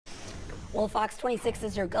Well, Fox 26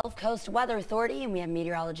 is your Gulf Coast Weather Authority, and we have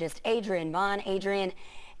meteorologist Adrian Vaughn. Adrian,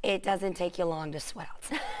 it doesn't take you long to sweat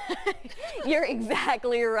outside. You're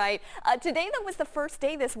exactly right. Today, that was the first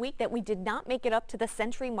day this week that we did not make it up to the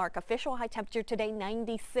century mark. Official high temperature today,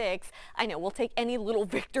 96. I know, we'll take any little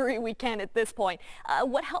victory we can at this point.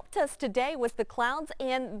 What helped us today was the clouds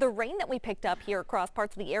and the rain that we picked up here across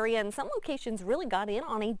parts of the area, and some locations really got in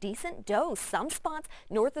on a decent dose. Some spots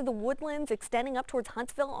north of the Woodlands extending up towards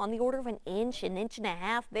Huntsville on the order of an inch and a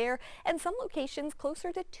half there, and some locations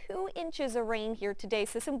closer to 2 inches of rain here today.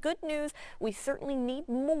 So some good news. We certainly need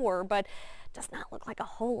more, but does not look like a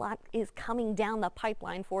whole lot is coming down the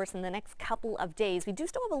pipeline for us in the next couple of days. We do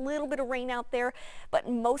still have a little bit of rain out there, but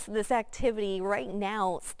most of this activity right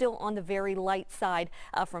now still on the very light side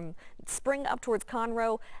from Spring up towards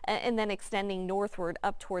Conroe and then extending northward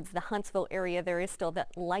up towards the Huntsville area. There is still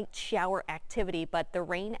that light shower activity, but the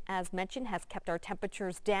rain, as mentioned, has kept our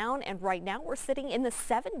temperatures down, and right now we're sitting in the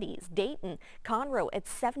 70s. Dayton, Conroe at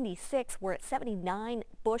 76. We're at 79.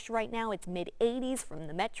 Bush right now, it's mid-80s from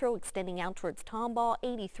the metro extending out towards Tomball.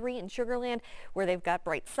 83 in Sugar Land, where they've got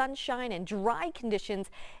bright sunshine and dry conditions.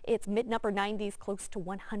 It's mid and upper 90s, close to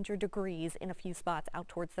 100 degrees in a few spots out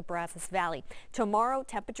towards the Brazos Valley. Tomorrow,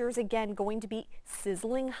 temperatures again going to be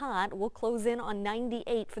sizzling hot. We'll close in on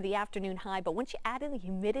 98 for the afternoon high, but once you add in the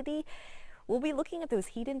humidity, we'll be looking at those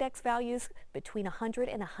heat index values between 100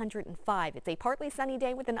 and 105. It's a partly sunny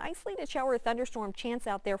day with an isolated shower or thunderstorm chance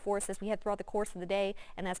out there for us as we head throughout the course of the day.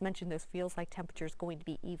 And as mentioned, those feels like temperatures going to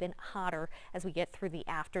be even hotter as we get through the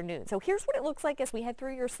afternoon. So here's what it looks like as we head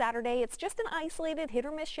through your Saturday. It's just an isolated hit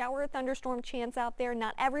or miss shower or thunderstorm chance out there.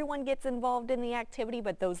 Not everyone gets involved in the activity,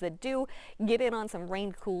 but those that do get in on some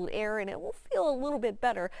rain-cooled air, and it will feel a little bit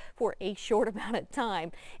better for a short amount of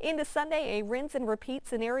time. Into Sunday, a rinse and repeat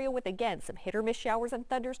scenario with, again, some hit or miss showers and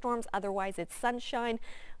thunderstorms. Otherwise, it's sunshine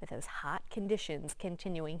with those hot conditions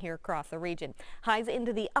continuing here across the region. Highs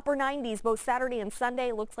into the upper 90s both Saturday and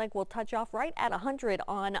Sunday. Looks like we'll touch off right at 100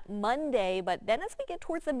 on Monday, but then as we get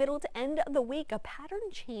towards the middle to end of the week, a pattern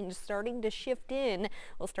change starting to shift in.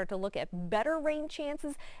 We'll start to look at better rain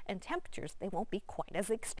chances and temperatures. They won't be quite as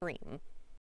extreme.